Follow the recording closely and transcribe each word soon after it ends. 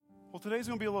Today's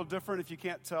going to be a little different if you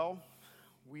can't tell.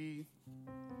 We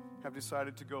have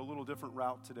decided to go a little different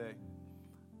route today.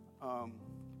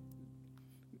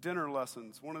 Dinner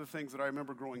lessons. One of the things that I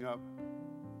remember growing up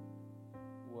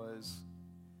was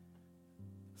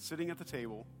sitting at the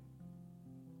table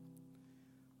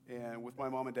and with my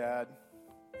mom and dad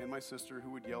and my sister,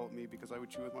 who would yell at me because I would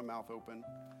chew with my mouth open,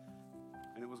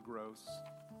 and it was gross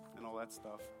and all that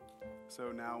stuff.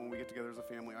 So now when we get together as a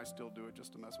family, I still do it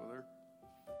just to mess with her.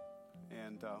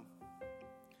 And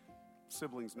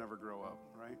siblings never grow up,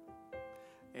 right?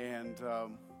 And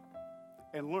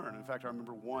learn. In fact, I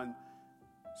remember one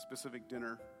specific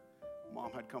dinner.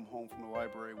 Mom had come home from the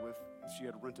library she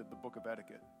had rented the Book of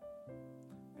Etiquette.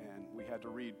 And we had to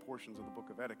read portions of the Book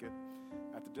of Etiquette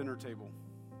at the dinner table.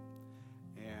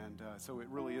 And so it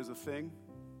really is a thing,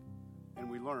 and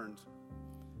we learned.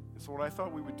 And so what I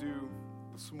thought we would do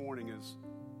this morning is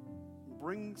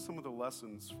bring some of the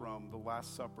lessons from the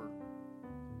Last Supper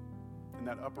in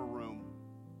that upper room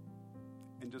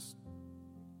and just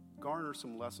garner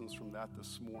some lessons from that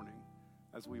this morning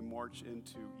as we march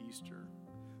into Easter.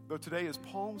 Though today is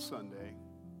Palm Sunday,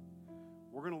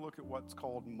 we're going to look at what's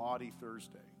called Maundy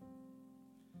Thursday.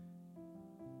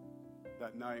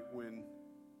 That night when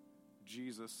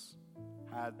Jesus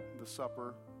had the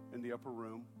supper in the upper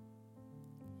room,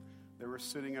 they were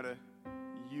sitting at a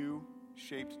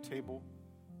U-shaped table,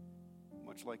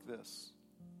 much like this.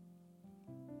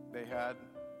 They had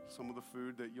some of the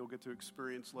food that you'll get to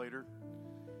experience later.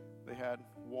 They had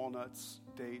walnuts,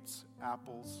 dates,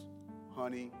 apples,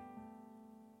 honey.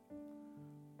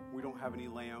 We don't have any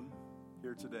lamb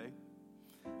here today.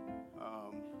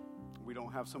 We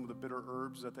don't have some of the bitter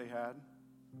herbs that they had.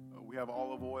 We have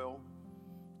olive oil,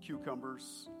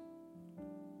 cucumbers,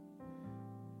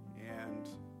 and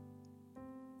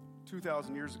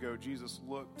 2,000 years ago, Jesus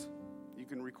looked. You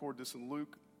can record this in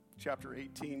Luke chapter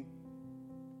 18.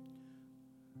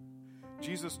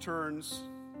 Jesus turns,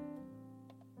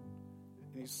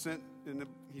 and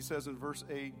he says in verse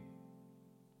 8,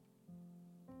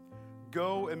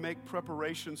 "Go and make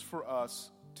preparations for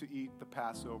us to eat the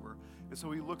Passover." And so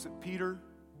he looks at Peter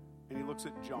and he looks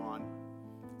at John,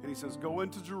 and he says, "Go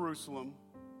into Jerusalem,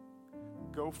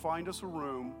 go find us a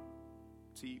room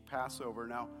to eat Passover."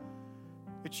 Now,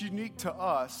 it's unique to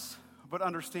us, but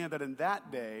understand that in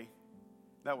that day,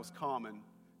 that was common.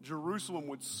 Jerusalem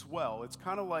would swell. It's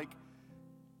kind of like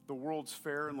the World's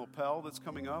Fair in Lapel that's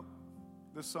coming up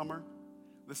this summer.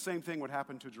 The same thing would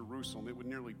happen to Jerusalem. It would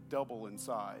nearly double in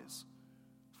size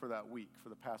for that week, for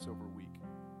the Passover week.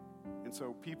 And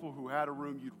so people who had a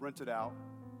room, you'd rent it out,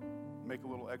 make a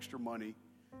little extra money,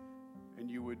 and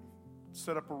you would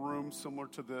set up a room similar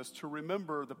to this to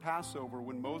remember the Passover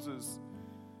when Moses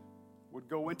would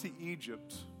go into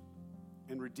Egypt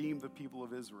and redeem the people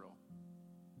of Israel.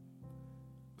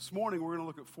 This morning, we're going to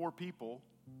look at 4 people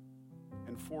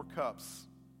and 4 cups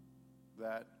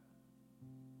that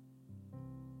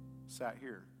sat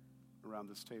here around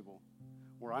this table.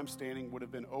 Where I'm standing would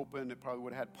have been open. It probably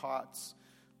would have had pots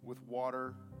with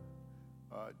water,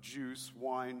 juice,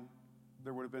 wine.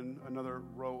 There would have been another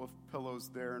row of pillows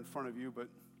there in front of you, but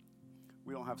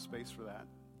we don't have space for that.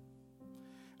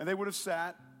 And they would have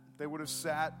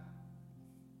sat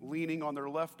leaning on their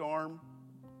left arm,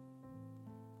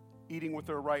 eating with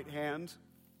their right hand.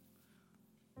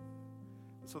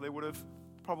 So they would have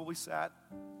probably sat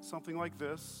something like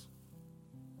this,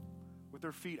 with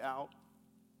their feet out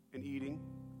and eating.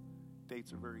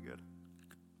 Dates are very good.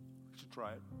 You should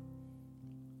try it.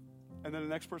 And then the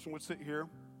next person would sit here,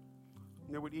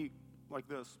 and they would eat like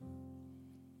this,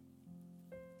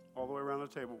 all the way around the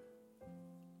table.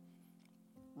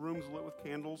 Rooms lit with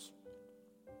candles,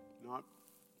 not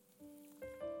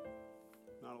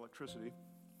electricity.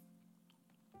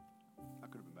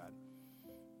 That could have been bad.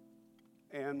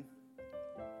 And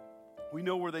we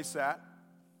know where they sat.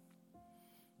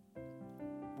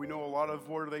 We know a lot of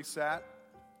where they sat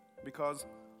because,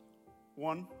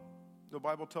 one, the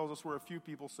Bible tells us where a few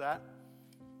people sat,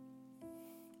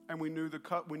 and we know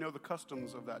the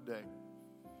customs of that day.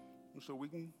 And so we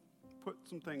can put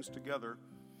some things together.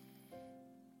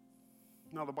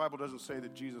 Now, the Bible doesn't say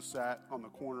that Jesus sat on the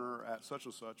corner at such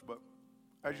and such, but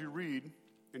as you read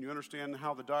and you understand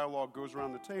how the dialogue goes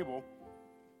around the table,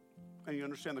 and you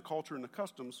understand the culture and the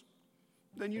customs,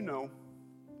 then you know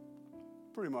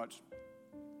pretty much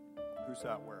who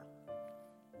sat where.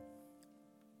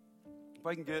 If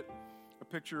I can get a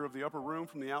picture of the upper room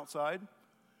from the outside.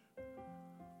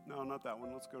 No, not that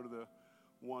one. Let's go to the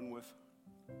one with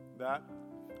that.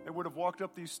 They would have walked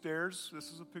up these stairs.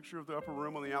 This is a picture of the upper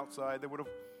room on the outside. They would have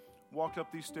walked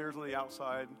up these stairs on the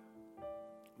outside.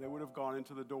 They would have gone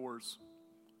into the doors.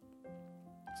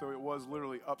 So it was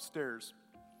literally upstairs.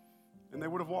 And they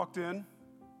would have walked in.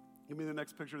 Give me the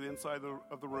next picture of the inside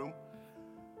of the room.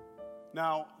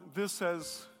 Now, this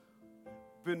has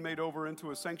been made over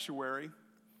into a sanctuary.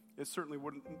 It certainly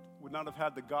would not have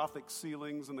had the Gothic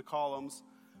ceilings and the columns,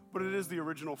 but it is the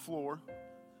original floor.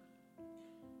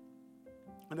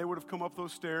 And they would have come up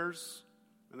those stairs,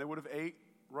 and they would have ate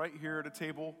right here at a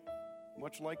table,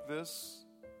 much like this,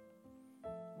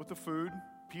 with the food.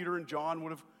 Peter and John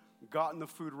would have gotten the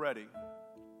food ready.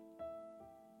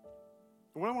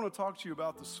 And what I want to talk to you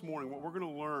about this morning, what we're going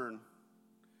to learn,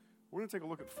 we're going to take a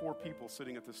look at 4 people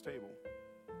sitting at this table.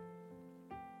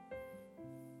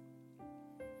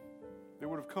 They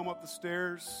would have come up the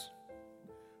stairs.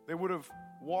 They would have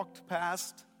walked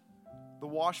past the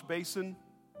wash basin.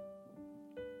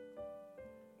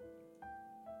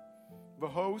 The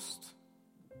host,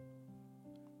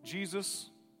 Jesus,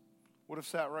 would have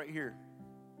sat right here.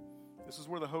 This is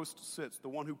where the host sits, the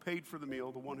one who paid for the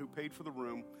meal, the one who paid for the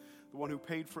room, the one who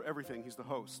paid for everything. He's the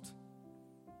host.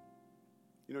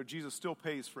 You know, Jesus still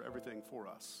pays for everything for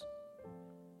us.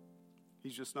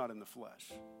 He's just not in the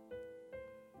flesh.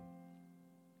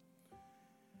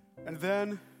 And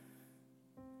then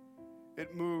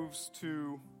it moves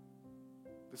to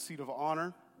the seat of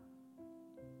honor,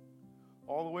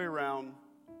 all the way around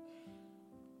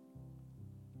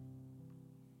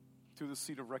to the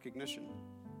seat of recognition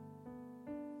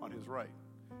on his right.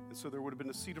 And so there would have been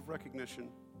a seat of recognition,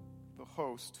 the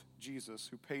host, Jesus,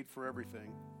 who paid for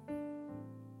everything,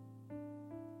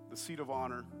 the seat of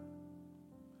honor,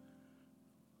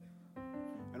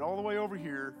 and all the way over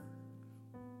here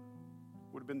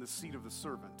would have been the seat of the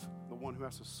servant, the one who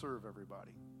has to serve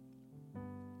everybody.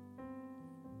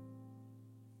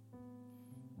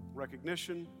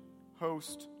 Recognition,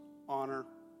 host, honor,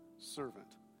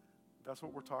 servant. That's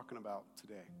what we're talking about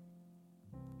today.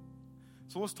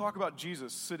 So let's talk about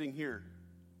Jesus sitting here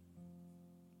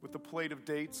with the plate of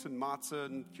dates and matzah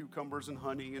and cucumbers and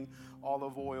honey and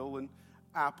olive oil and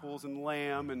apples and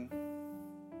lamb and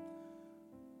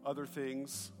other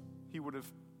things he would have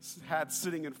had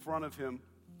sitting in front of him.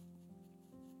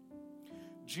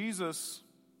 Jesus,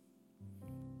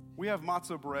 we have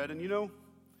matzah bread, and you know,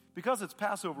 because it's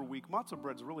Passover week, matzah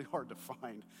bread's really hard to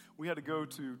find. We had to go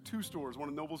to 2 stores, one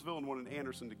in Noblesville and one in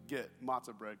Anderson, to get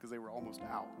matzah bread because they were almost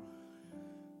out.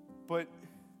 But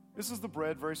this is the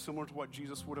bread very similar to what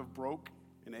Jesus would have broke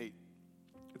and ate.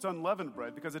 It's unleavened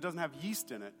bread because it doesn't have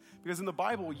yeast in it. Because in the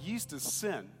Bible, yeast is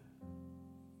sin.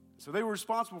 So they were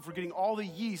responsible for getting all the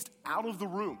yeast out of the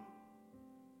room.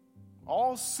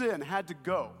 All sin had to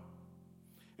go.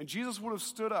 And Jesus would have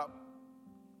stood up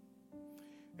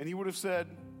and he would have said,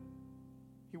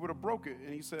 he would have broke it,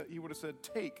 and he would have said,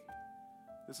 take,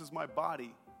 this is my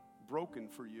body broken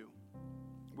for you.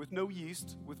 With no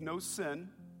yeast, with no sin,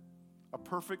 a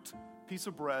perfect piece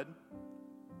of bread.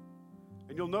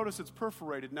 And you'll notice it's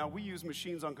perforated. Now, we use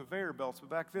machines on conveyor belts, but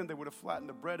back then they would have flattened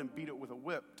the bread and beat it with a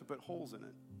whip to put holes in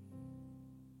it.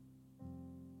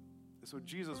 And so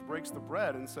Jesus breaks the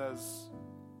bread and says,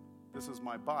 this is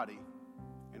my body,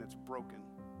 and it's broken.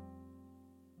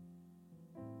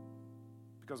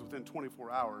 Because within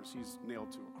 24 hours, he's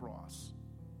nailed to a cross.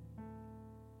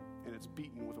 And it's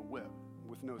beaten with a whip,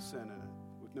 with no sin in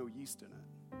it, with no yeast in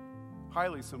it.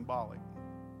 Highly symbolic.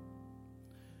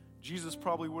 Jesus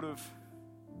probably would have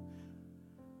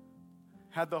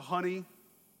had the honey.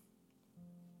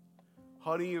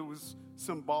 Honey, it was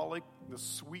symbolic, the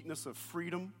sweetness of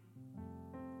freedom.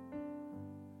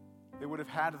 They would have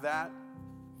had that.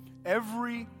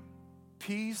 Every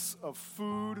piece of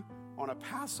food on a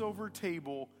Passover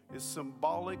table is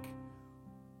symbolic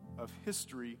of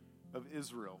history of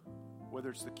Israel. Whether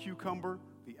it's the cucumber,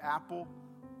 the apple,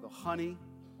 the honey,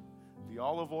 the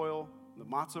olive oil, the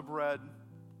matzah bread.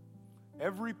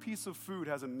 Every piece of food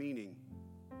has a meaning.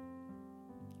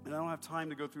 And I don't have time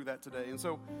to go through that today. And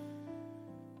so,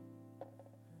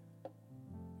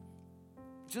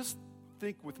 just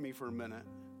think with me for a minute.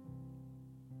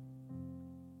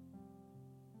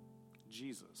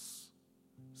 Jesus,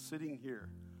 sitting here,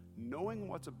 knowing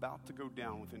what's about to go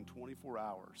down within 24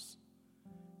 hours,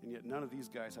 and yet none of these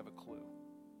guys have a clue.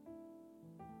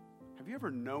 Have you ever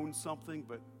known something,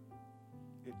 but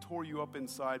it tore you up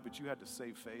inside, but you had to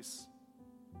save face?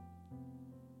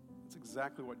 That's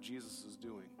exactly what Jesus is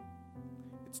doing.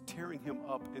 It's tearing him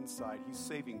up inside. He's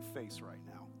saving face right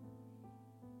now.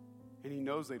 And he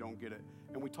knows they don't get it.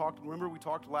 And we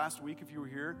talked last week, if you were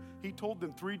here, he told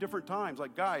them 3 different times,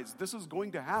 like, guys, this is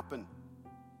going to happen.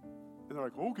 And they're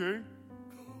like, okay.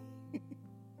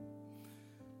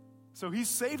 So he's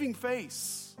saving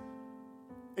face,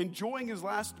 enjoying his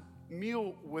last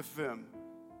meal with them.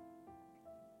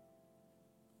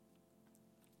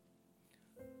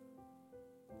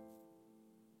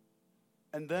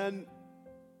 And then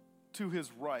to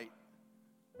his right,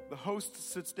 the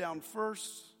host sits down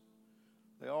first.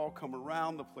 They all come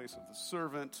around the place of the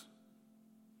servant,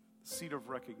 the seat of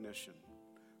recognition.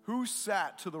 Who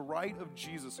sat to the right of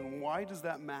Jesus, and why does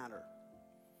that matter?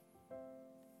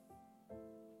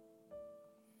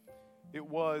 It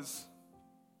was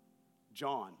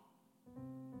John,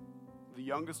 the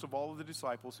youngest of all of the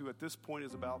disciples, who at this point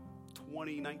is about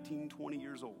 20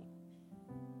 years old,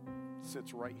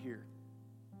 sits right here.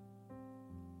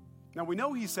 Now, we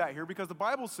know he sat here because the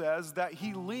Bible says that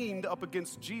he leaned up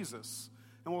against Jesus.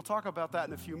 And we'll talk about that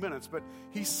in a few minutes. But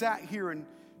he sat here, and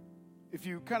if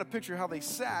you kind of picture how they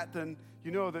sat, then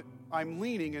you know that I'm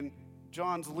leaning, and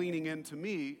John's leaning into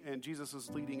me, and Jesus is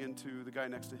leaning into the guy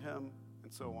next to him,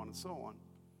 and so on and so on.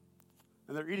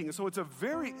 And they're eating. And so it's a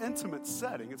very intimate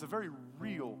setting. It's a very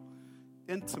real,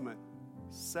 intimate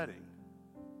setting.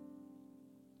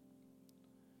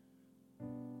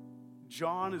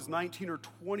 John is 19 or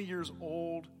 20 years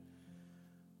old.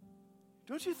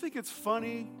 Don't you think it's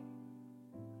funny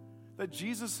that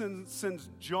Jesus sends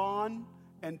John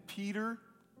and Peter,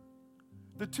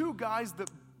 the two guys that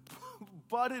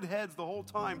butted heads the whole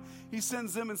time, he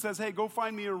sends them and says, hey, go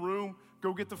find me a room,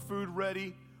 go get the food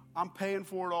ready, I'm paying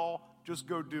for it all, just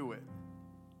go do it.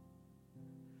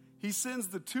 He sends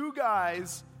the two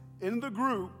guys in the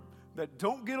group that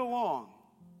don't get along,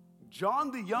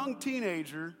 John the young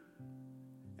teenager,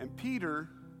 and Peter,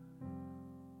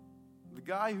 the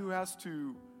guy who has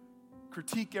to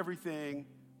critique everything,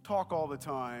 talk all the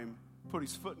time, put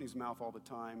his foot in his mouth all the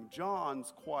time.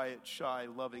 John's quiet, shy,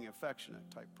 loving, affectionate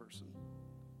type person.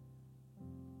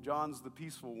 John's the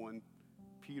peaceful one.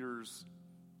 Peter's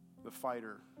the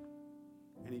fighter.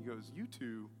 And he goes, you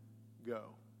two go.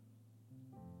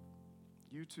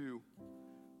 You two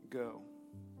go.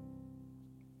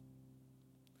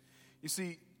 You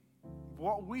see,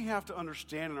 what we have to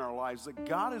understand in our lives is that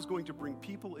God is going to bring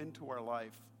people into our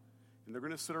life, and they're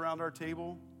going to sit around our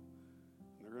table,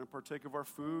 and they're going to partake of our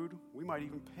food. We might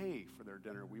even pay for their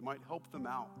dinner. We might help them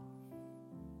out.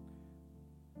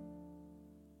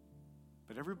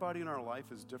 But everybody in our life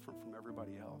is different from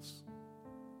everybody else.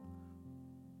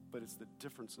 But it's the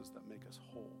differences that make us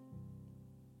whole.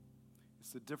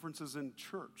 It's the differences in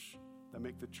church that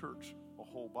make the church a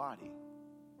whole body.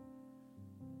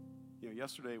 You know,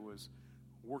 yesterday was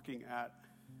working at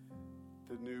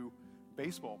the new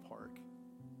baseball park.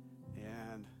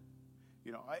 And,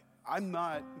 you know, I'm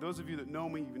not, those of you that know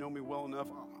me, you know me well enough,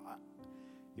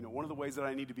 you know, one of the ways that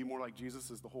I need to be more like Jesus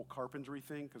is the whole carpentry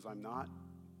thing, because I'm not,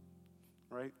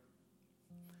 right?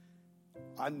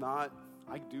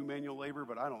 I do manual labor,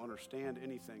 but I don't understand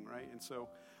anything, right? And so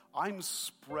I'm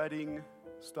spreading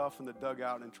stuff in the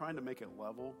dugout and trying to make it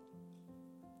level.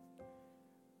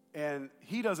 And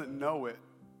he doesn't know it,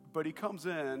 but he comes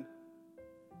in.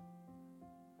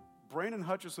 Brandon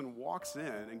Hutchison walks in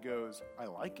and goes, I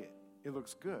like it. It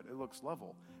looks good. It looks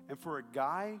level. And for a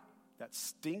guy that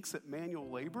stinks at manual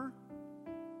labor,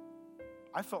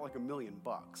 I felt like $1 million.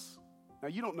 Now,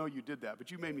 you don't know you did that,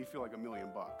 but you made me feel like $1 million.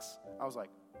 I was like,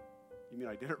 you mean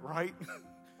I did it right?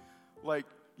 Like,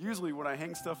 usually when I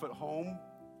hang stuff at home,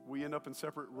 we end up in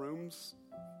separate rooms,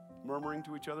 murmuring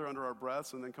to each other under our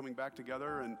breaths and then coming back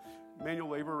together. And manual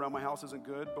labor around my house isn't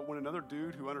good. But when another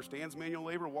dude who understands manual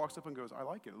labor walks up and goes, I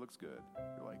like it. It looks good.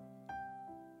 You're like,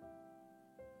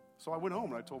 so I went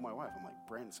home and I told my wife, I'm like,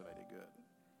 Brandon said I did good.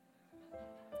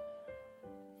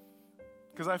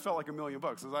 Because I felt like $1 million.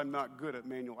 Because I'm not good at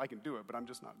manual. I can do it, but I'm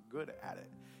just not good at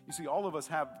it. You see, all of us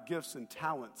have gifts and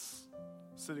talents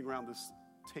sitting around this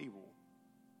table.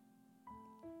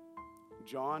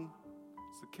 John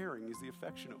is the caring. He's the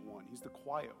affectionate one. He's the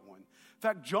quiet one. In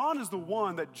fact, John is the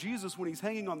one that Jesus, when he's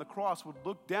hanging on the cross, would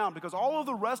look down because all of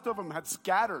the rest of them had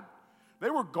scattered. They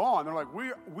were gone. They're like,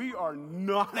 we are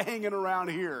not hanging around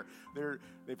here.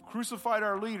 They've crucified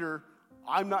our leader.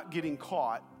 I'm not getting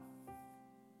caught.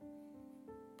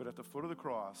 But at the foot of the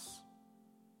cross,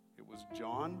 it was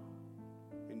John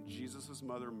and Jesus'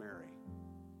 mother, Mary.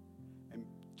 And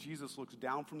Jesus looks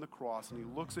down from the cross, and he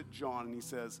looks at John, and he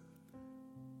says,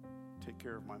 take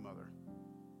care of my mother.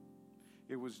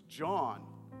 It was John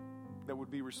that would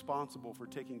be responsible for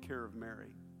taking care of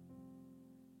Mary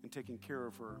and taking care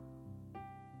of her,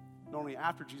 not only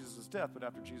after Jesus' death, but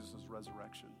after Jesus'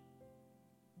 resurrection.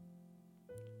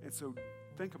 And so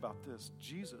think about this.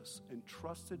 Jesus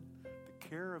entrusted the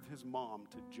care of his mom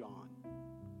to John.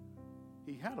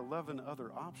 He had 11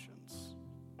 other options,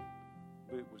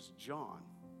 but it was John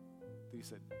that he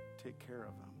said, take care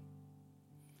of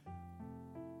them.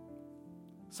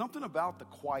 Something about the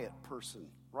quiet person,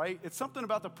 right? It's something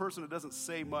about the person that doesn't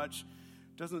say much,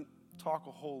 doesn't talk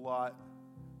a whole lot,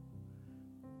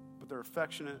 they're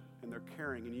affectionate and they're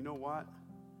caring. And you know what?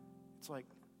 It's like,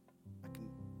 I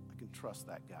can trust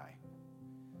that guy.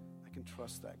 I can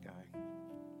trust that guy.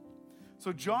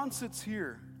 So John sits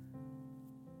here.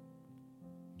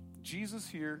 Jesus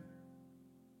here.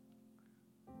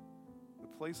 The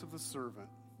place of the servant.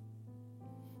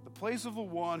 The place of the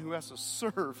one who has to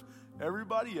serve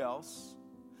everybody else.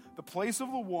 The place of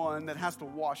the one that has to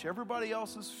wash everybody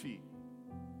else's feet.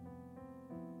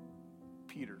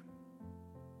 Peter.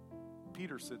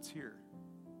 Peter sits here.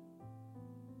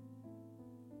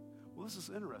 Well, this is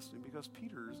interesting because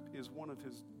Peter is one of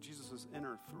Jesus'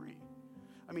 inner three.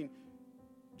 I mean,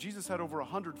 Jesus had over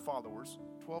 100 followers,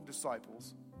 12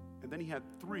 disciples, and then he had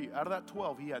 3. Out of that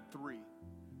 12, he had 3.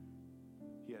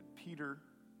 He had Peter,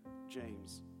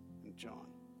 James, and John.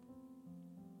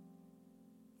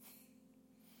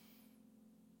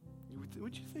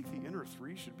 Would you think the inner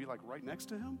 3 should be like right next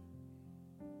to him?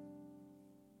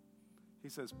 He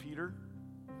says, Peter,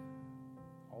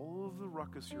 all of the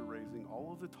ruckus you're raising,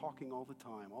 all of the talking all the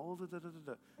time, all of the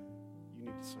da-da-da-da, you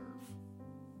need to serve.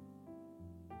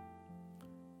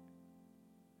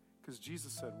 Because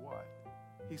Jesus said what?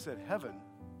 He said, heaven,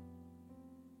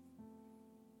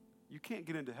 you can't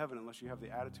get into heaven unless you have the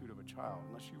attitude of a child,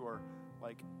 unless you are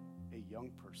like a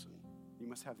young person. You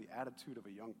must have the attitude of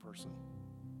a young person.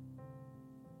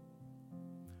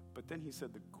 But then he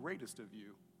said, the greatest of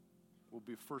you will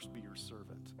first be your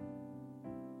servant.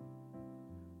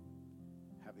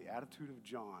 Have the attitude of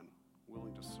John,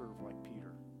 willing to serve like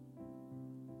Peter.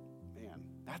 Man,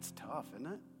 that's tough, isn't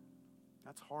it?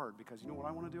 That's hard because you know what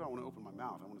I want to do? I want to open my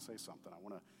mouth. I want to say something. I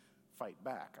want to fight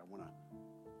back. I want to.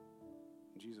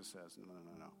 And Jesus says,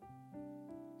 no.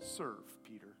 Serve,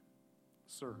 Peter.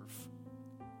 Serve.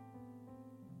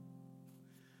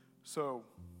 So,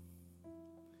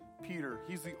 Peter,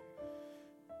 he's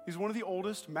one of the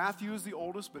oldest. Matthew is the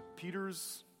oldest, but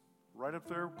Peter's right up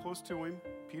there close to him.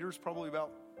 Peter's probably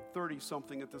about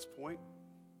 30-something at this point.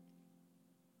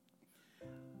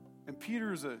 And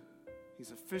Peter's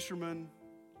he's a fisherman.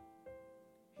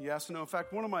 He has to know. In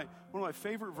fact, one of my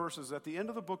favorite verses at the end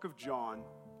of the book of John,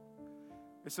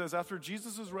 it says, after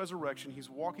Jesus' resurrection, he's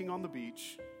walking on the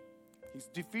beach. He's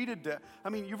defeated death. I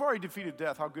mean, you've already defeated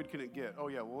death. How good can it get? Oh,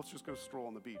 yeah, well, let's just go stroll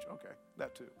on the beach. Okay,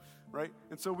 that too, right?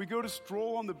 And so we go to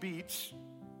stroll on the beach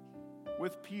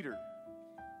with Peter.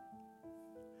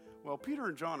 Well, Peter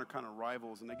and John are kind of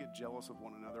rivals, and they get jealous of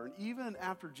one another. And even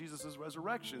after Jesus'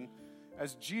 resurrection,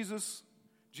 as Jesus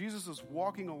is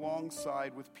walking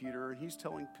alongside with Peter, and he's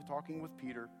talking with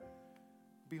Peter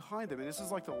behind them. And this is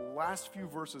like the last few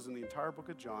verses in the entire book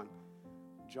of John.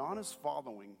 John is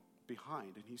following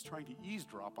behind, and he's trying to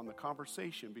eavesdrop on the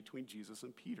conversation between Jesus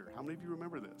and Peter. How many of you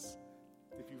remember this,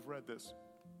 if you've read this?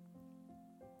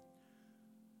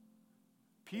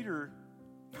 Peter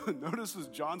notices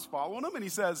John's following him, and he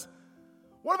says,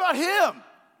 what about him?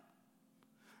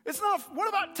 What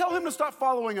about tell him to stop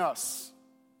following us?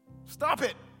 Stop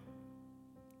it.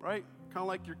 Right? Kind of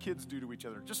like your kids do to each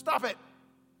other. Just stop it.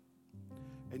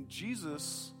 And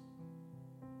Jesus,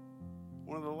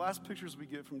 one of the last pictures we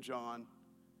get from John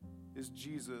is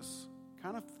Jesus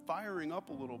kind of firing up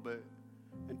a little bit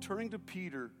and turning to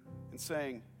Peter and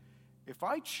saying, if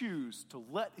I choose to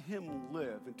let him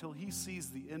live until he sees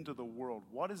the end of the world,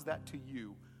 what is that to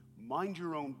you? Mind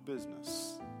your own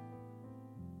business.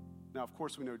 Now, of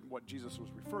course, we know what Jesus was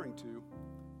referring to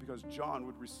because John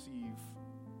would receive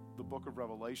the book of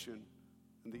Revelation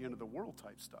and the end of the world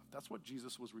type stuff. That's what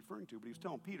Jesus was referring to. But he was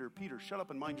telling Peter, shut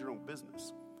up and mind your own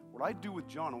business. What I do with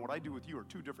John and what I do with you are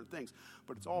two different things,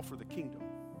 but it's all for the kingdom.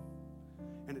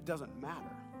 And it doesn't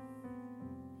matter.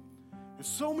 There's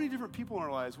so many different people in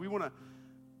our lives. We want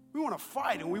to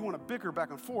fight and we want to bicker back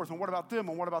and forth. And what about them?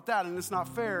 And what about that? And it's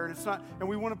not fair. And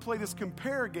we want to play this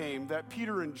compare game that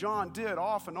Peter and John did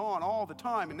off and on all the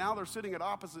time. And now they're sitting at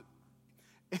opposite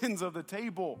ends of the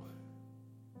table.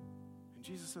 And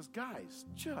Jesus says, guys,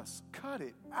 just cut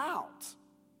it out.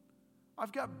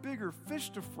 I've got bigger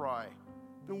fish to fry.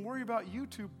 Don't worry about you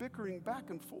two bickering back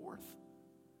and forth.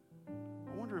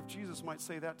 I wonder if Jesus might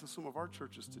say that to some of our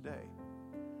churches today.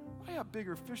 I have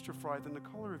bigger fish to fry than the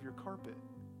color of your carpet.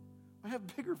 I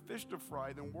have bigger fish to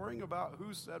fry than worrying about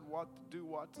who said what, to do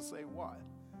what, to say what.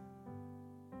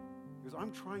 Because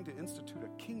I'm trying to institute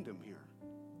a kingdom here.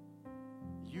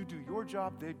 You do your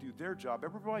job, they do their job.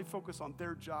 Everybody focus on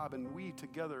their job, and we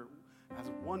together as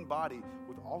one body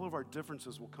with all of our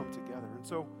differences will come together. And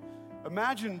so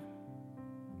imagine,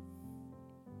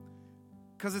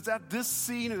 because it's at this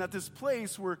scene and at this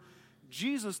place where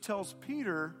Jesus tells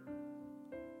Peter,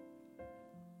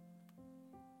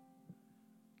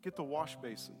 get the wash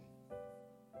basin.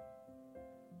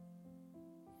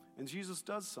 And Jesus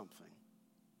does something.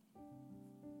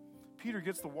 Peter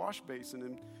gets the wash basin,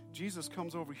 and Jesus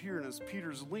comes over here, and as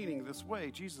Peter's leaning this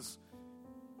way, Jesus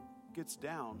gets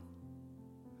down.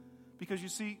 Because you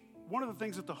see, one of the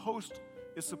things that the host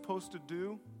is supposed to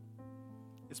do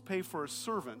is pay for a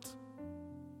servant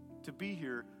to be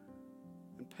here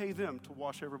and pay them to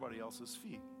wash everybody else's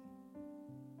feet.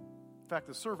 In fact,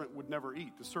 the servant would never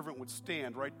eat. The servant would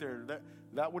stand right there.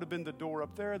 That would have been the door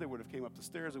up there. They would have came up the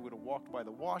stairs. They would have walked by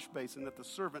the wash basin that the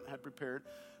servant had prepared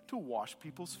to wash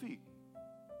people's feet.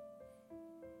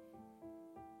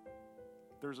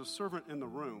 There's a servant in the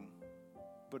room,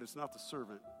 but it's not the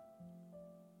servant.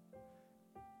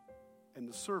 And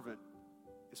the servant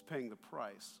is paying the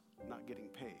price, not getting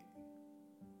paid.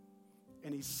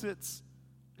 And he sits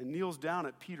and kneels down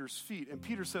at Peter's feet. And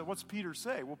Peter said, what's Peter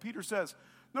say? Well, Peter says,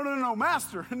 no,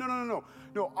 master. No,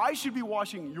 I should be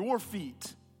washing your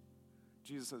feet.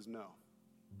 Jesus says, no.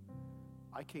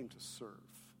 I came to serve,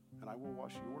 and I will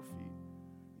wash your feet.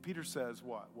 And Peter says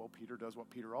what? Well, Peter does what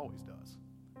Peter always does.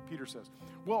 Peter says,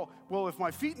 well, if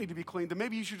my feet need to be cleaned, then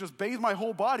maybe you should just bathe my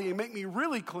whole body and make me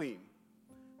really clean.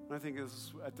 And I think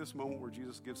it's at this moment where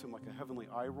Jesus gives him like a heavenly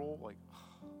eye roll, like,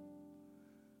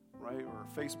 right? Or a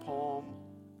face palm.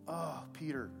 Oh,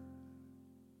 Peter.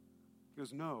 He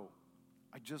goes, no,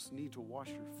 I just need to wash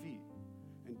your feet.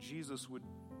 And Jesus would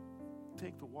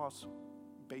take the wash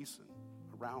basin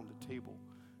around the table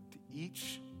to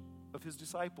each of his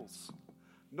disciples,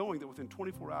 knowing that within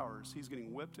 24 hours, he's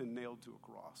getting whipped and nailed to a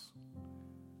cross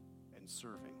and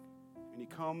serving. And he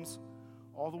comes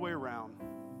all the way around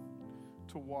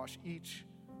to wash each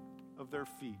of their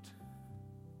feet.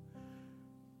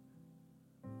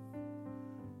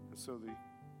 And so the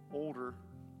older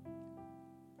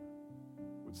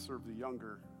would serve the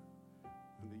younger,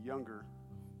 and the younger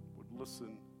would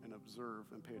listen and observe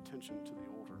and pay attention to the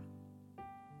older.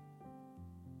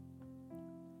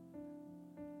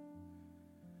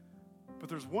 But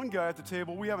there's one guy at the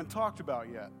table we haven't talked about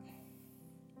yet.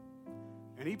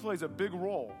 And he plays a big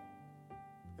role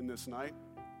in this night.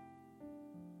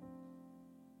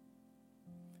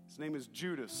 His name is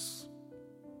Judas.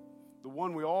 The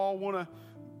one we all want to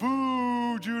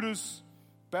boo, Judas.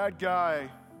 Bad guy.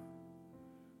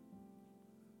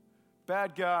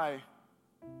 Bad guy.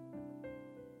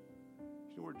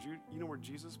 You know where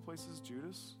Jesus places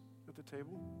Judas at the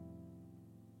table?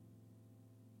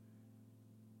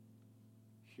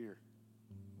 Here.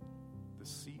 The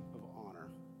seat of honor.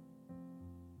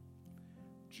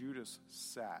 Judas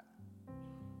sat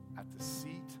at the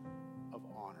seat of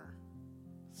honor.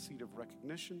 Seat of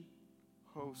recognition,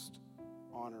 host,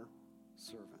 honor,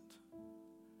 servant.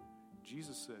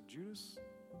 Jesus said, Judas,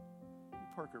 you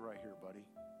park it right here, buddy.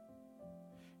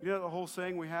 You know the whole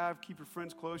saying we have, keep your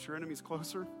friends close, your enemies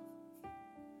closer?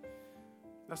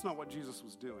 That's not what Jesus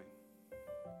was doing.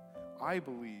 I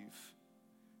believe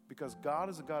because God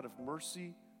is a God of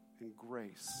mercy and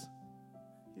grace,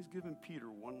 he's given Peter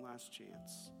one last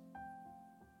chance.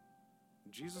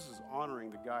 Jesus is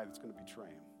honoring the guy that's going to betray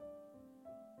him.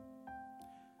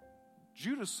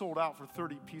 Judas sold out for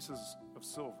 30 pieces of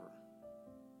silver.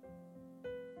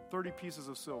 30 pieces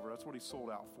of silver, that's what he sold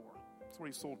out for. That's what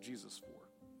he sold Jesus for.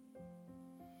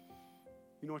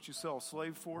 You know what you sell a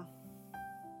slave for?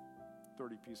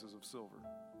 30 pieces of silver.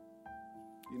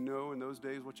 You know in those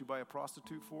days what you buy a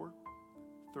prostitute for?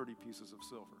 30 pieces of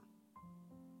silver.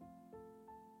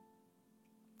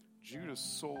 Judas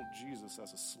sold Jesus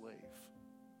as a slave.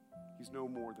 He's no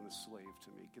more than a slave to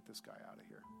me. Get this guy out of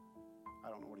here. I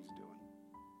don't know what he's doing.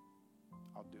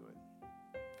 I'll do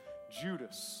it.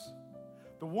 Judas,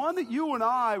 the one that you and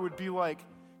I would be like,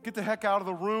 get the heck out of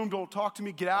the room, don't talk to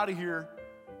me, get out of here.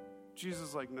 Jesus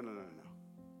is like, no.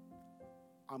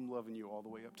 I'm loving you all the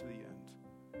way up to the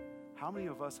end. How many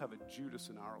of us have a Judas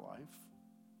in our life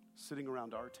sitting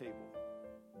around our table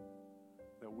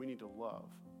that we need to love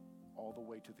all the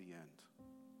way to the end?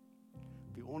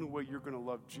 The only way you're going to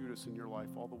love Judas in your life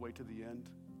all the way to the end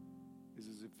is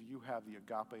as if you have the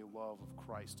agape love of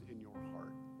Christ in your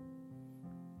heart.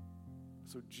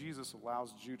 So Jesus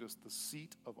allows Judas the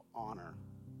seat of honor.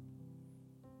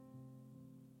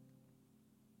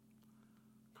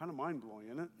 Kind of mind-blowing,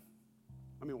 isn't it?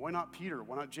 I mean, why not Peter?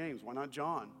 Why not James? Why not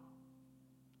John?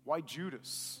 Why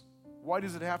Judas? Why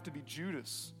does it have to be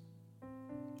Judas?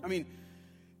 I mean,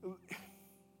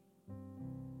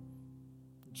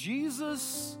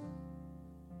 Jesus,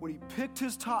 when he picked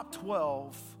his top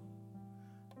 12,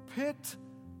 picked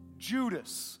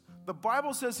Judas. The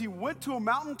Bible says he went to a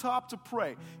mountaintop to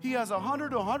pray. He has 100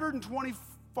 to 120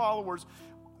 followers.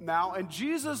 now, and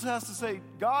Jesus has to say,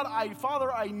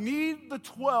 Father, I need the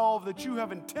 12 that you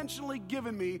have intentionally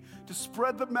given me to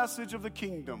spread the message of the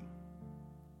kingdom.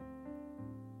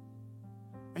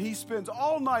 And he spends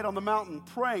all night on the mountain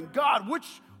praying, God, which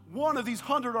one of these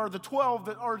 100 are the 12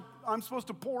 that I'm supposed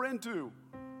to pour into?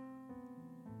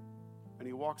 And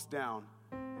he walks down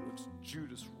and looks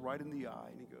Judas right in the eye,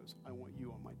 and he goes, I want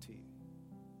you on my team.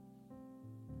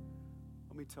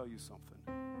 Let me tell you something.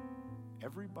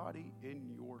 Everybody in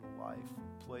your life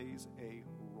plays a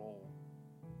role.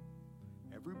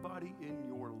 Everybody in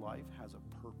your life has a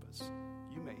purpose.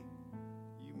 You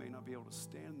may not be able to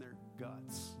stand their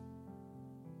guts,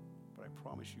 but I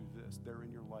promise you this, they're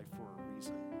in your life for a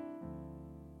reason.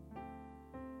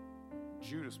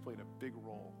 Judas played a big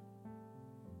role.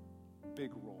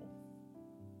 Big role.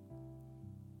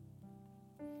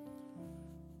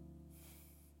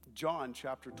 John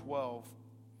chapter 12,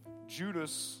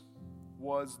 Judas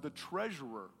was the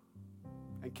treasurer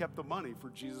and kept the money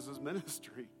for Jesus'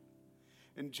 ministry.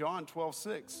 In John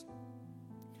 12:6,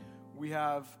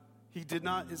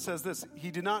 it says this, he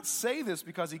did not say this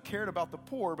because he cared about the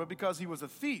poor, but because he was a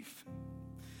thief.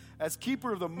 As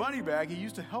keeper of the money bag, he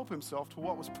used to help himself to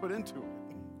what was put into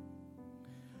it.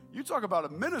 You talk about a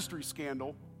ministry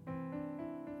scandal.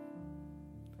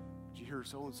 Did you hear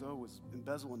so-and-so was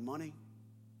embezzling money?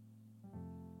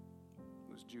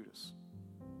 It was Judas.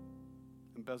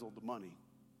 Embezzled the money.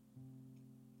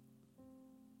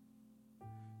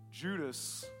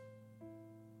 Judas,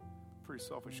 pretty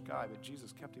selfish guy, but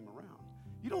Jesus kept him around.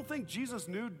 You don't think Jesus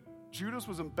knew Judas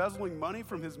was embezzling money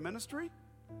from his ministry?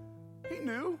 He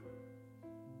knew.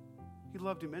 He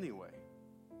loved him anyway.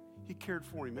 He cared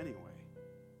for him anyway.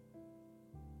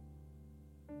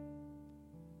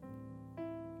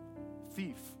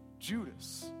 Thief,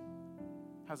 Judas,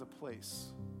 has a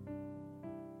place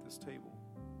at this table.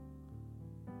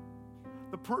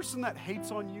 The person that hates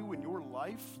on you in your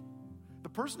life, the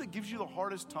person that gives you the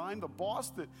hardest time, the boss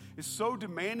that is so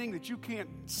demanding that you can't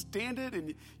stand it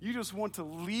and you just want to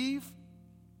leave,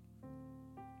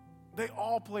 they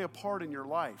all play a part in your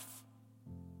life.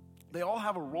 They all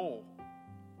have a role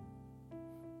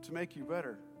to make you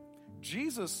better.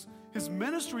 Jesus, his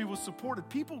ministry was supported.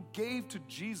 People gave to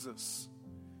Jesus.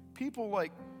 People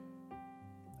like,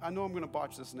 I know I'm going to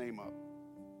botch this name up,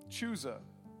 Chuza.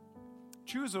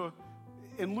 Chuza,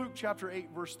 in Luke chapter 8,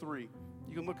 verse 3,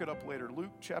 you can look it up later.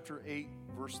 Luke chapter 8,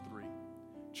 verse 3.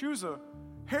 Chuza,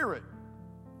 Herod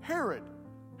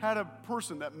had a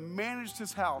person that managed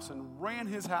his house and ran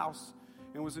his house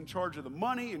and was in charge of the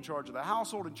money, in charge of the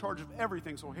household, in charge of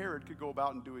everything so Herod could go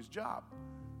about and do his job.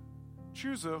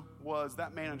 Chuza was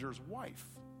that manager's wife.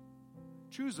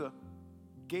 Chuza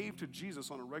gave to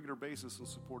Jesus on a regular basis and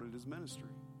supported his ministry.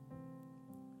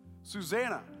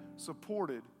 Susanna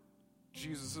supported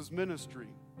Jesus' ministry.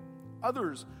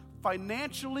 Others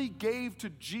financially gave to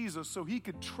Jesus so he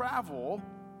could travel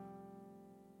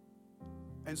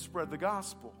and spread the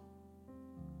gospel.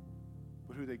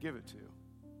 But who they give it to?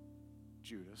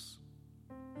 Judas.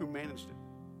 Who managed it?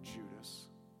 Judas.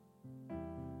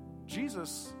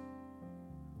 Jesus,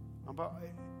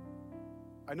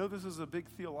 I know this is a big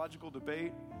theological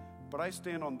debate, but I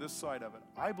stand on this side of it.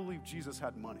 I believe Jesus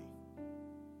had money.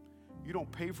 You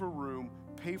don't pay for a room,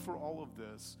 pay for all of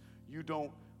this. You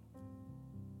don't.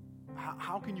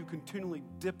 How can you continually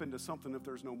dip into something if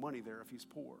there's no money there if he's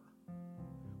poor?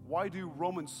 Why do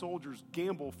Roman soldiers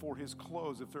gamble for his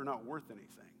clothes if they're not worth anything?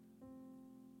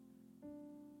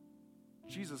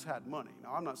 Jesus had money.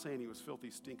 Now, I'm not saying he was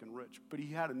filthy, stinking rich, but he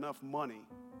had enough money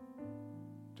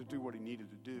to do what he needed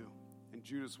to do. And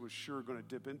Judas was sure going to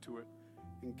dip into it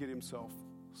and get himself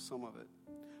some of it.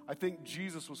 I think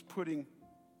Jesus was putting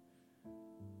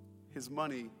his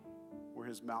money where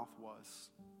his mouth was.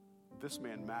 This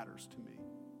man matters to me.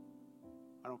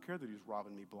 I don't care that he's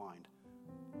robbing me blind.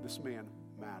 This man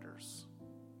matters.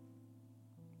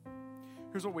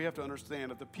 Here's what we have to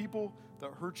understand. That the people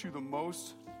that hurt you the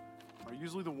most are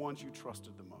usually the ones you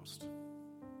trusted the most.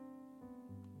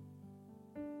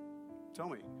 Tell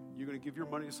me, you going to give your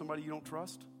money to somebody you don't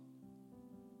trust?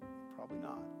 Probably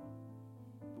not.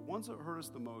 The ones that hurt us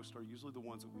the most are usually the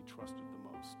ones that we trusted the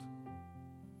most.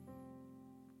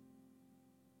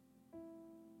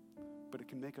 But it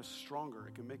can make us stronger.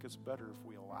 It can make us better if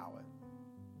we allow it.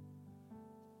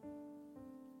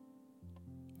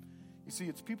 You see,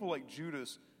 it's people like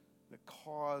Judas that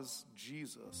cause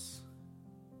Jesus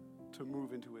to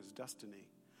move into his destiny.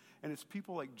 And it's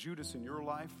people like Judas in your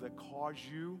life that cause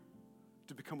you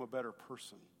to become a better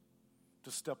person,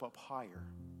 to step up higher.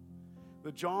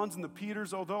 The Johns and the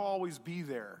Peters, they'll always be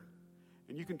there.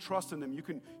 And you can trust in them. You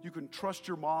can trust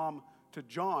your mom to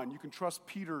John. You can trust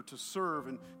Peter to serve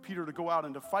and Peter to go out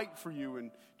and to fight for you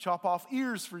and chop off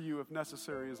ears for you if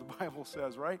necessary, as the Bible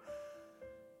says, right?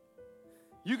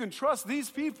 You can trust these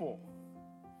people,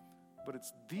 but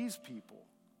it's these people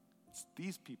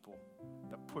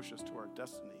that push us to our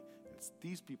destiny. It's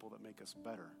these people that make us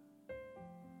better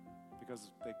because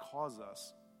they cause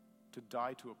us to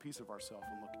die to a piece of ourselves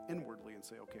and look inwardly and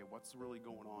say, okay, what's really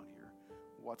going on here?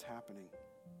 What's happening?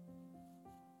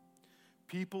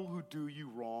 People who do you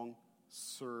wrong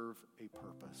serve a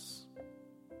purpose.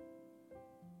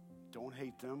 Don't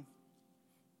hate them.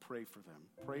 Pray for them.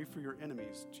 Pray for your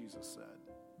enemies, Jesus said.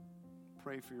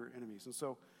 Pray for your enemies. And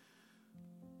so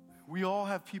we all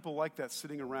have people like that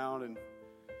sitting around, and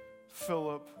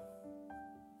Philip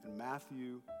and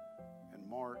Matthew and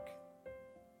Mark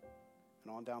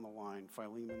and on down the line,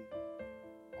 Philemon,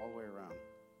 all the way around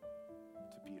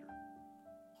to Peter.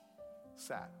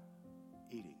 Sat,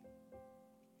 eating.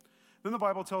 Then the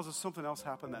Bible tells us something else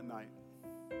happened that night.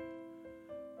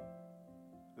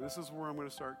 And this is where I'm going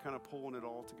to start kind of pulling it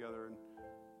all together and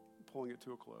pulling it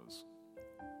to a close.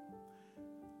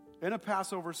 In a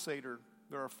Passover Seder,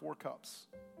 there are 4 cups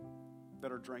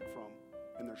that are drank from,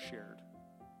 and they're shared.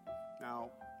 Now,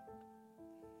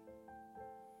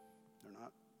 they're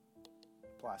not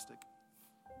plastic.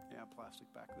 Yeah,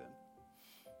 plastic back then.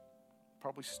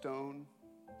 Probably stone,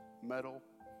 metal,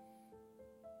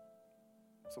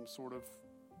 some sort of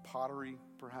pottery,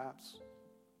 perhaps.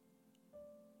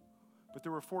 But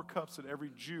there were 4 cups that every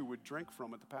Jew would drink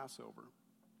from at the Passover.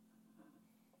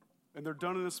 And they're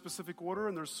done in a specific order,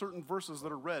 and there's certain verses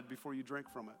that are read before you drink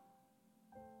from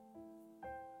it.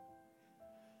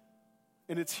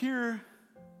 And it's here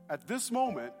at this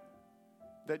moment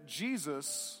that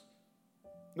Jesus,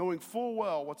 knowing full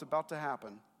well what's about to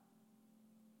happen,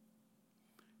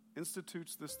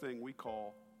 institutes this thing we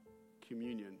call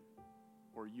communion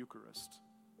or Eucharist.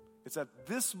 It's at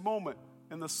this moment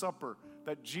in the supper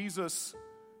that Jesus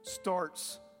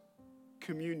starts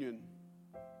communion.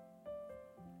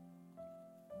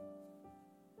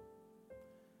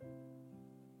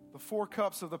 The 4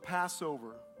 cups of the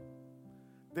Passover,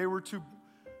 they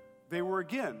were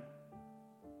again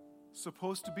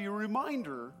supposed to be a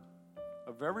reminder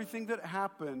of everything that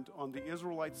happened on the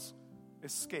Israelites'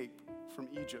 escape from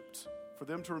Egypt, for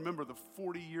them to remember the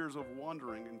 40 years of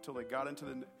wandering until they got into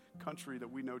the country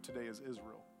that we know today as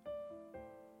Israel.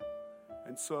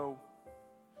 And so,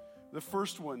 the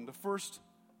first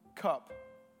cup,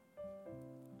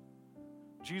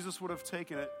 Jesus would have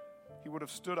taken it, he would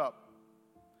have stood up.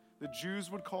 The Jews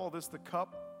would call this the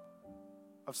cup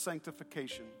of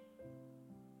sanctification.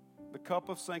 The cup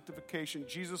of sanctification.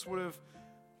 Jesus would have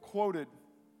quoted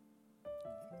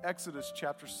Exodus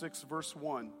chapter 6, verse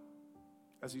 1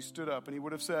 as he stood up, and he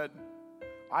would have said,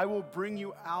 I will bring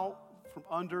you out from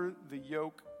under the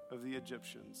yoke of the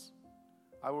Egyptians.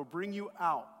 I will bring you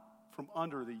out from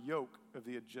under the yoke of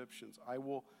the Egyptians. I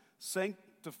will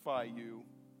sanctify you,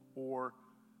 or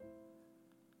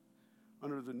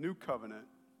under the new covenant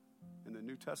in the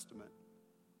New Testament,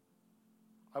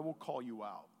 I will call you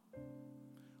out.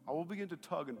 I will begin to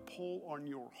tug and pull on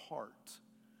your heart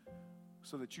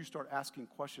so that you start asking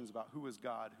questions about who is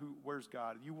God, where's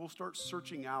God. You will start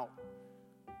searching out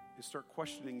and start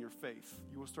questioning your faith.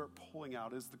 You will start pulling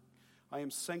out. I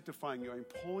am sanctifying you. I am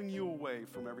pulling you away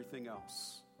from everything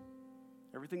else.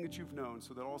 Everything that you've known,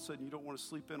 so that all of a sudden you don't want to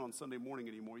sleep in on Sunday morning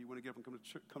anymore. You want to get up and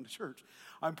come to church.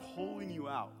 I'm pulling you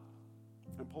out.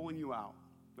 I'm pulling you out.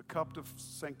 The cup of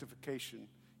sanctification,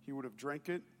 he would have drank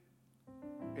it,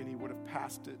 and he would have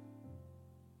passed it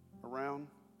around.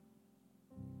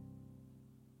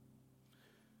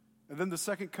 And then the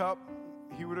second cup,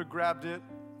 he would have grabbed it,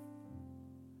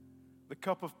 the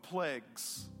cup of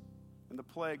plagues and the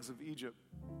plagues of Egypt.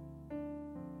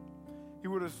 He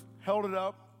would have held it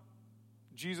up.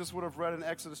 Jesus would have read in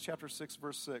Exodus chapter 6,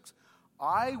 verse 6,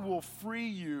 I will free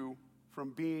you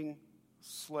from being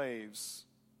slaves.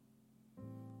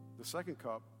 The second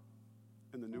cup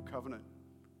in the new covenant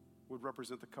would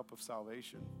represent the cup of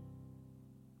salvation.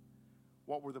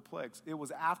 What were the plagues? It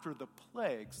was after the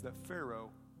plagues that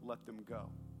Pharaoh let them go.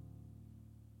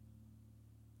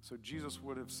 So Jesus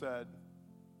would have said,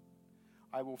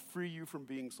 I will free you from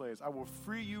being slaves. I will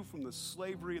free you from the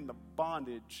slavery and the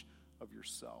bondage of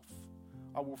yourself.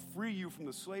 I will free you from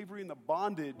the slavery and the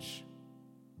bondage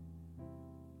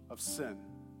of sin.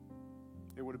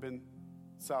 It would have been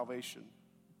salvation.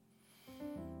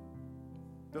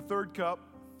 The third cup,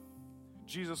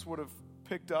 Jesus would have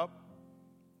picked up.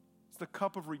 It's the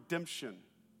cup of redemption.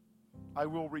 I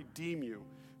will redeem you.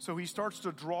 So he starts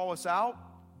to draw us out.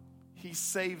 He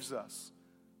saves us.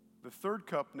 The third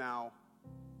cup now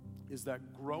is that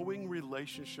growing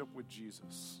relationship with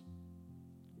Jesus,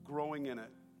 growing in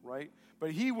it, right?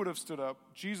 But he would have stood up,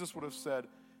 Jesus would have said,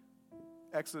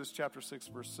 Exodus chapter 6,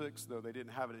 verse 6, though they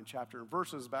didn't have it in chapter and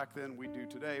verses back then, we do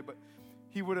today, but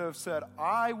he would have said,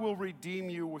 I will redeem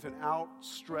you with an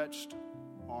outstretched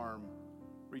arm,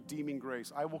 redeeming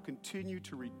grace. I will continue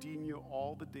to redeem you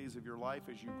all the days of your life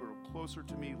as you grow closer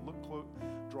to me,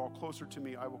 draw closer to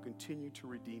me, I will continue to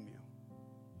redeem you.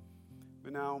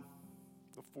 But now,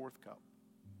 the fourth cup,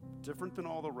 different than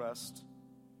all the rest.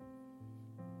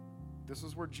 This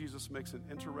is where Jesus makes an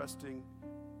interesting,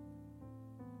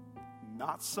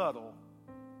 not subtle,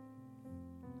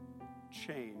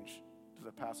 change to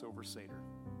the Passover Seder.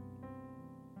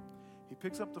 He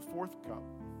picks up the fourth cup.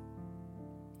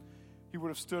 He would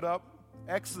have stood up,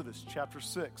 Exodus chapter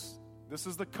 6. This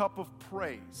is the cup of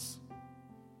praise,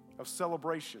 of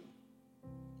celebration.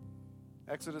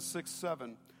 Exodus 6,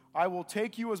 7. I will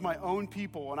take you as my own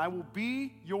people, and I will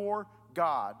be your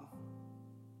God.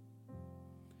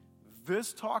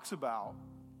 This talks about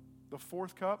the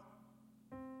fourth cup.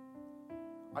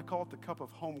 I call it the cup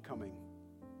of homecoming.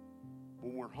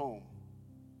 When we're home,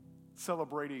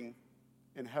 celebrating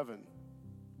in heaven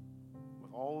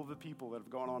with all of the people that have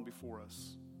gone on before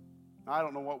us. Now, I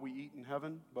don't know what we eat in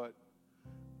heaven, but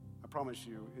I promise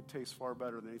you, it tastes far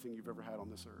better than anything you've ever had on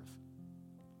this earth.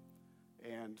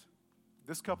 And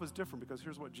this cup is different because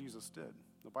here's what Jesus did.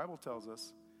 The Bible tells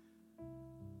us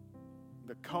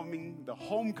the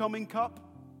homecoming cup,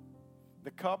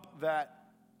 the cup that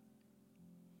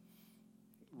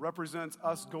represents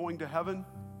us going to heaven,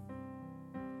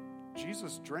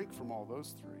 Jesus drank from all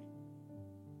those three.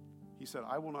 He said,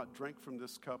 I will not drink from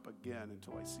this cup again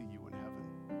until I see you in heaven.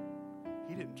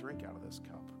 He didn't drink out of this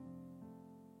cup.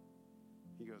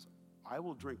 He goes, I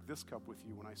will drink this cup with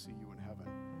you when I see you in heaven.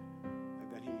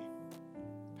 And then he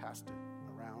passed it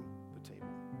around the table.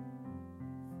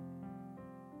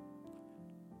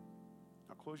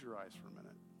 Now close your eyes for a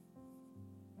minute.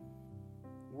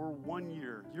 We're 1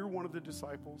 year. You're one of the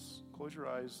disciples. Close your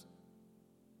eyes.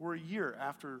 We're a year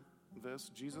after this.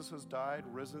 Jesus has died,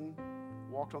 risen,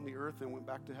 walked on the earth, and went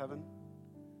back to heaven.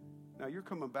 Now you're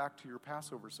coming back to your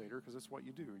Passover Seder because that's what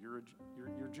you do. You're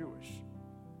Jewish.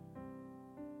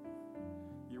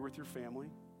 You're with your family.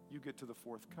 You get to the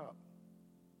fourth cup.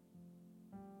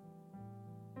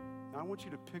 Now I want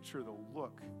you to picture the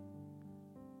look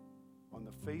on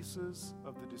the faces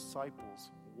of the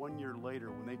disciples 1 year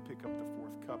later when they pick up the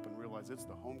fourth cup and realize it's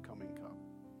the homecoming cup.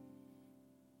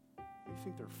 What do you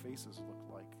think their faces look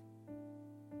like?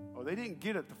 Oh, they didn't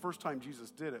get it the first time Jesus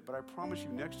did it, but I promise you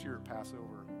next year at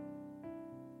Passover,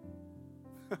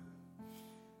 I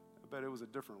bet it was a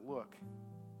different look.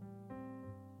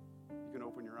 You can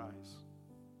open your eyes.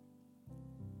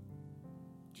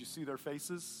 Did you see their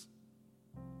faces?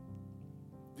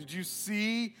 Did you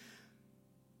see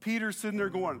Peter sitting there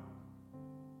going,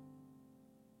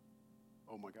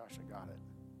 oh my gosh, I got it.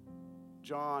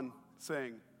 John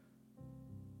saying,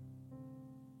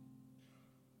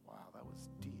 wow, that was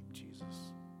deep, Jesus.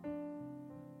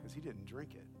 Because he didn't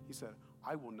drink it. He said,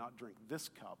 I will not drink this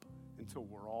cup until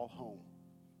we're all home.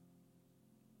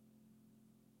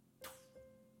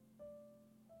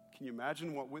 Can you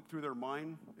imagine what went through their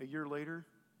mind a year later?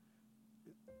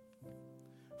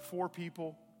 4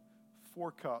 people,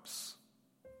 4 cups,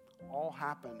 all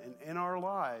happen. And in our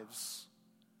lives,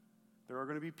 there are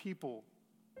going to be people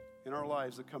in our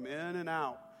lives that come in and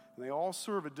out, and they all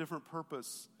serve a different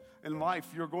purpose. In life,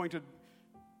 you're going to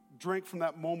drink from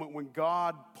that moment when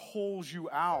God pulls you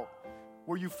out,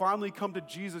 where you finally come to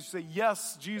Jesus. You say,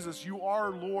 yes, Jesus, you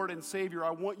are Lord and Savior.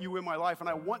 I want you in my life, and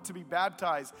I want to be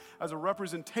baptized as a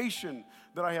representation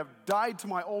that I have died to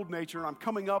my old nature, and I'm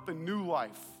coming up in new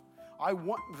life. I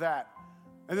want that.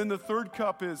 And then the third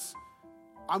cup is,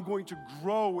 I'm going to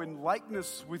grow in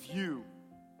likeness with you.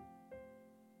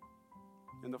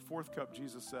 In the fourth cup,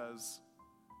 Jesus says,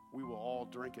 we will all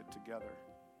drink it together.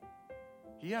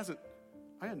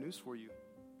 I have news for you.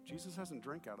 Jesus hasn't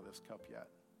drank out of this cup yet.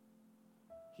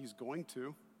 He's going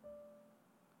to.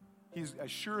 He's as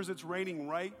sure as it's raining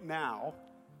right now.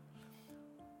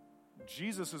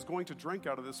 Jesus is going to drink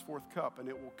out of this fourth cup, and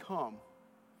it will come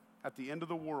at the end of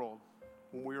the world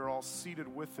when we are all seated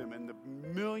with him, and the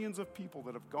millions of people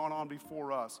that have gone on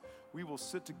before us, we will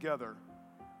sit together,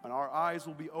 and our eyes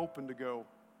will be open to go,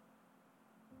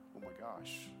 oh my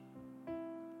gosh,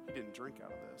 he didn't drink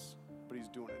out of this, but he's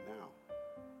doing it now.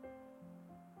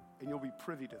 And you'll be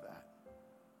privy to that.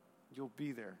 You'll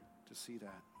be there to see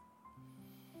that.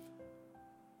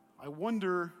 I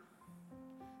wonder,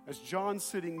 as John's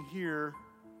sitting here,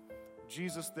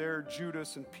 Jesus there,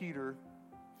 Judas and Peter,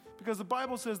 because the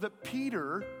Bible says that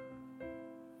Peter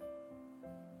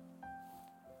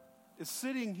is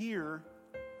sitting here,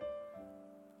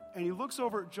 and he looks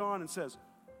over at John and says,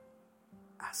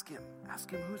 ask him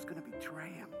who's going to betray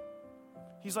him.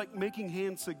 He's like making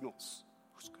hand signals.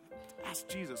 Who's going to ask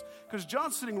Jesus? Because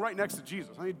John's sitting right next to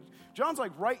Jesus. I mean, John's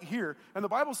like right here, and the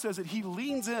Bible says that he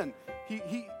leans in.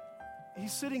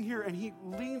 He's sitting here, and he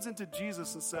leans into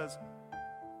Jesus and says,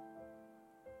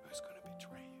 who's going to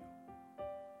betray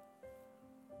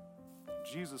you?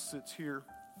 Jesus sits here.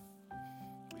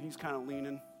 He's kind of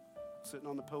leaning, sitting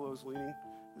on the pillows, leaning.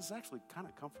 This is actually kind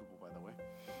of comfortable, by the way,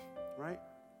 right?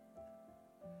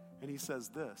 And he says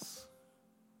this,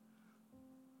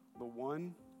 the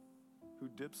one who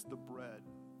dips the bread.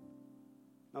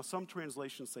 Now, some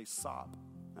translations say sop.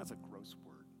 That's a gross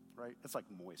word, right? It's like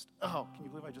moist. Oh, can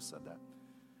you believe I just said that?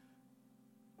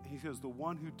 He says, the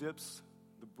one who dips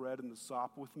the bread in the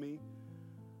sop with me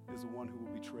is the one who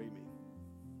will betray me.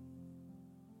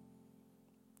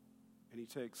 And he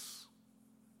dips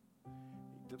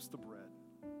the bread,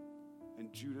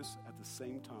 and Judas at the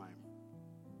same time.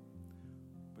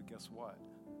 But guess what?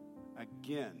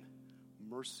 Again,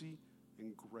 mercy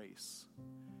and grace.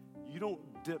 You don't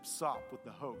dip sop with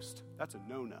the host. That's a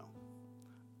no-no.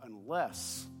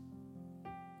 Unless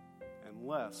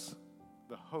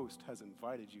the host has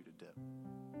invited you to dip.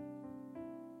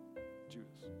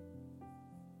 Judas.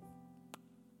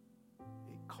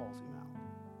 He calls him out.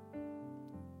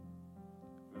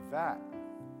 That,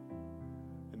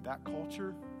 in that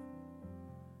culture,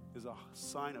 is a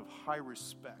sign of high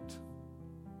respect.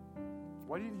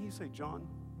 Why didn't he say John?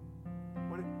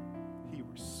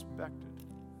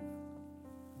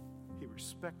 He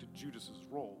respected Judas's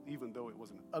role, even though it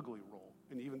was an ugly role,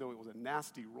 and even though it was a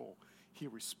nasty role, he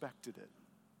respected it.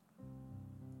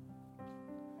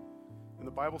 And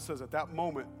the Bible says at that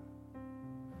moment,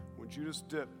 when Judas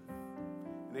dipped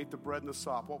and ate the bread and the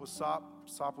sop. What was sop?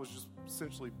 Sop was just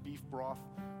essentially beef broth,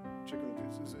 chicken.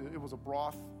 It was a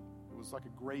broth. It was like a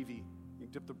gravy. You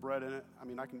dip the bread in it. I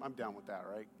mean, I'm down with that,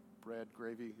 right? Bread,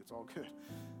 gravy, it's all good.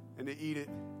 And they eat it.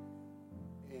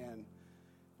 And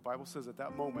the Bible says at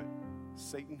that moment,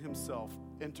 Satan himself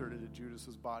entered into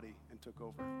Judas's body and took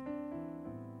over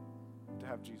to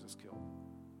have Jesus killed.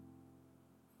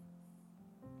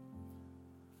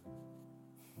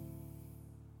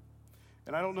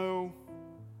 And I don't know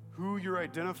who you're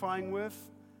identifying with,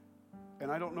 and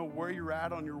I don't know where you're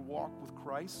at on your walk with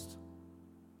Christ.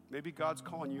 Maybe God's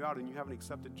calling you out and you haven't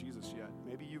accepted Jesus yet.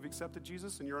 Maybe you've accepted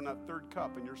Jesus and you're on that third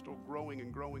cup and you're still growing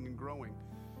and growing and growing.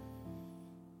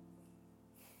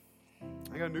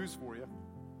 I got news for you.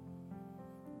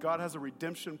 God has a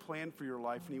redemption plan for your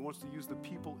life, and he wants to use the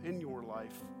people in your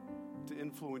life to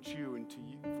influence you and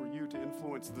for you to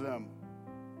influence them.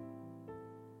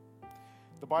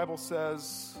 The Bible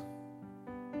says,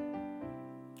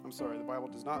 the Bible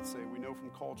does not say, we know from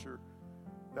culture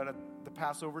that at the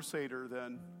Passover Seder,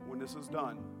 then, when this is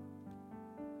done,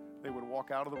 they would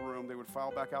walk out of the room, they would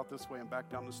file back out this way and back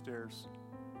down the stairs,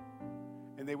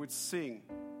 and they would sing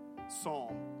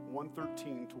Psalm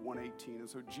 113 to 118. And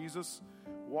so Jesus,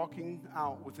 walking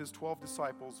out with his 12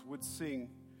 disciples, would sing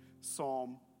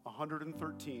Psalm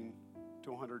 113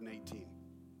 to 118.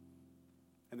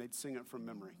 And they'd sing it from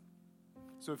memory.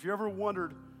 So if you ever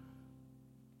wondered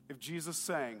if Jesus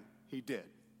sang, he did.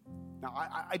 Now,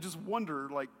 I just wonder,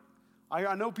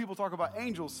 I know people talk about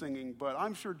angels singing, but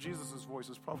I'm sure Jesus' voice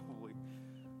is probably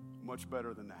much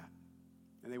better than that.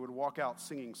 And they would walk out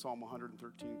singing Psalm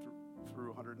 113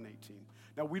 through 118.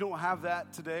 Now, we don't have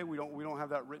that today. We don't have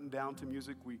that written down to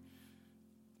music.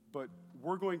 But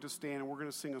we're going to stand and we're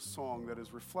going to sing a song that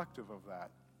is reflective of that.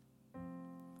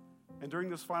 And during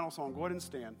this final song, go ahead and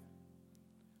stand.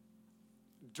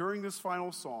 During this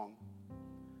final song,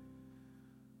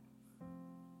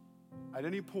 at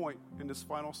any point in this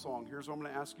final song, here's what I'm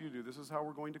going to ask you to do. This is how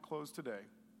we're going to close today.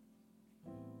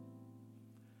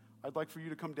 I'd like for you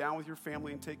to come down with your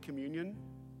family and take communion.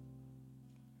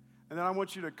 And then I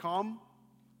want you to come,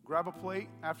 grab a plate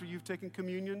after you've taken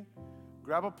communion.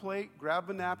 Grab a plate, grab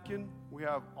a napkin. We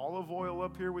have olive oil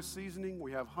up here with seasoning.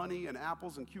 We have honey and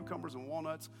apples and cucumbers and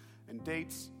walnuts and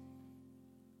dates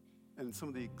and some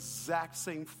of the exact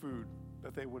same food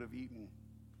that they would have eaten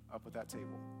up at that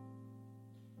table.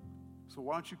 So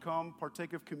why don't you come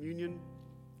partake of communion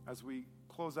as we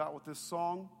close out with this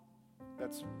song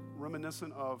that's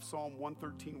reminiscent of Psalm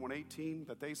 113, 118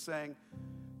 that they sang.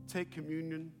 Take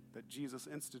communion that Jesus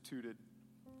instituted.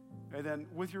 And then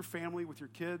with your family, with your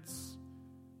kids,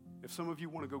 if some of you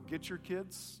want to go get your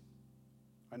kids,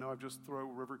 I know I've just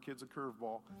thrown River Kids a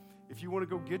curveball. If you want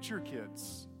to go get your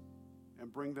kids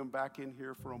and bring them back in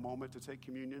here for a moment to take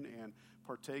communion and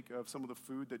partake of some of the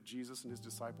food that Jesus and his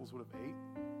disciples would have ate,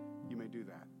 you may do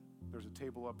that. There's a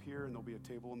table up here, and there'll be a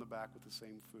table in the back with the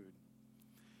same food.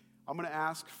 I'm going to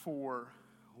ask for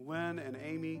Lynn and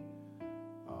Amy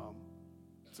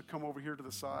to come over here to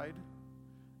the side,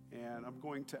 and I'm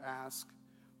going to ask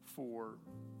for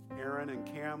Aaron and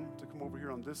Cam to come over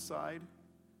here on this side.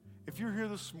 If you're here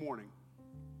this morning,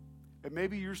 and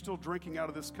maybe you're still drinking out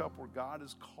of this cup where God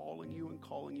is calling you and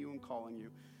calling you and calling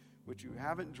you, but you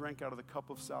haven't drank out of the cup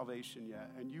of salvation yet,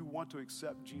 and you want to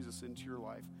accept Jesus into your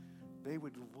life, they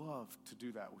would love to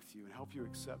do that with you and help you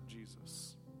accept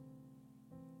Jesus.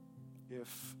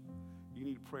 If you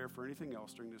need prayer for anything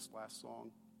else during this last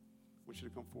song, I want you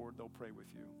to come forward. They'll pray with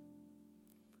you.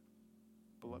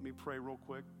 But let me pray real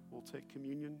quick. We'll take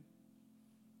communion.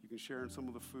 You can share in some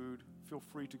of the food. Feel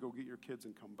free to go get your kids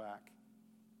and come back,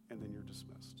 and then you're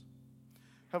dismissed.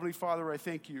 Heavenly Father, I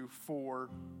thank you for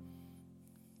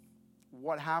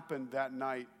what happened that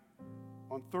night,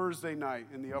 on Thursday night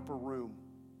in the upper room.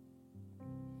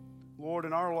 Lord,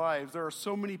 in our lives, there are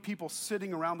so many people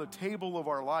sitting around the table of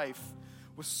our life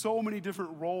with so many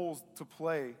different roles to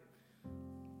play.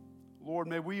 Lord,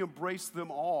 may we embrace them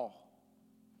all.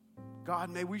 God,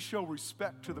 may we show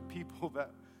respect to the people that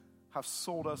have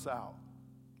sold us out.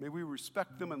 May we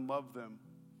respect them and love them.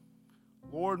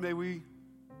 Lord, may we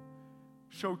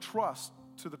show trust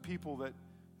to the people that,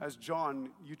 as John,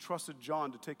 you trusted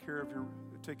John to take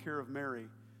care of Mary.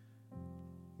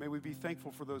 May we be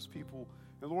thankful for those people.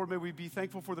 And Lord, may we be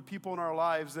thankful for the people in our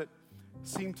lives that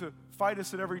seem to fight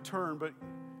us at every turn, but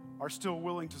are still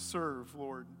willing to serve,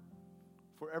 Lord.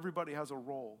 For everybody has a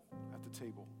role at the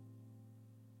table.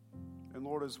 And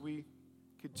Lord, as we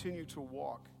continue to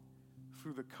walk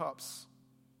through the cups,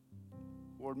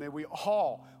 Lord, may we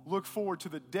all look forward to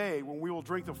the day when we will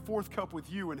drink the fourth cup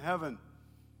with you in heaven.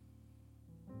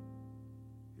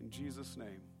 In Jesus'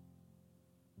 name.